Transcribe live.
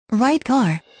Right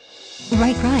car.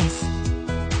 Right price.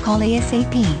 Call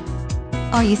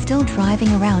ASAP. Are you still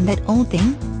driving around that old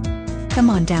thing? Come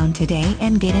on down today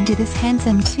and get into this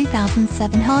handsome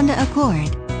 2007 Honda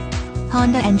Accord.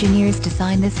 Honda engineers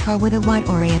designed this car with a wide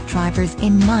array of drivers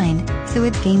in mind, so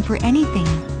it's game for anything.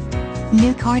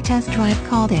 New Car Test Drive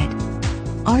called it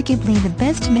arguably the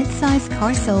best midsize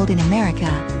car sold in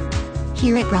America.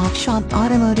 Here at Ralph Schomp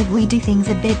Automotive we do things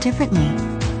a bit differently.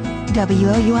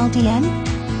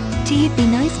 Wouldn? It'd be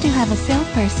nice to have a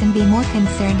salesperson be more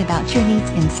concerned about your needs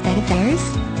instead of theirs?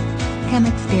 Come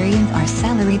experience our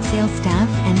salaried sales staff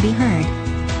and be heard.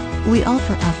 We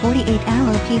offer a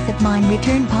 48-hour peace of mind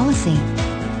return policy.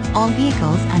 All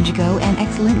vehicles undergo an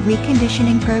excellent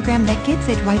reconditioning program that gets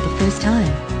it right the first time.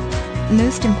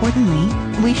 Most importantly,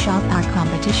 we shop our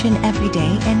competition every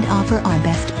day and offer our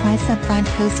best price upfront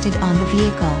posted on the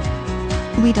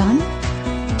vehicle. We don't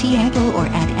haggle or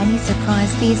add any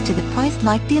surprise fees to the price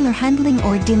like dealer handling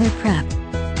or dealer prep.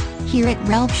 Here at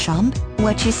Ralph Schomp,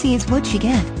 what you see is what you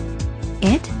get.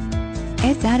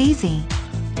 It's that easy.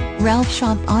 Ralph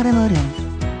Schomp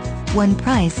Automotive. One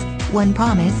price, one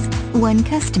promise, one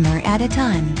customer at a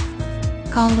time.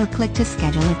 Call or click to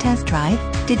schedule a test drive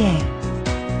today.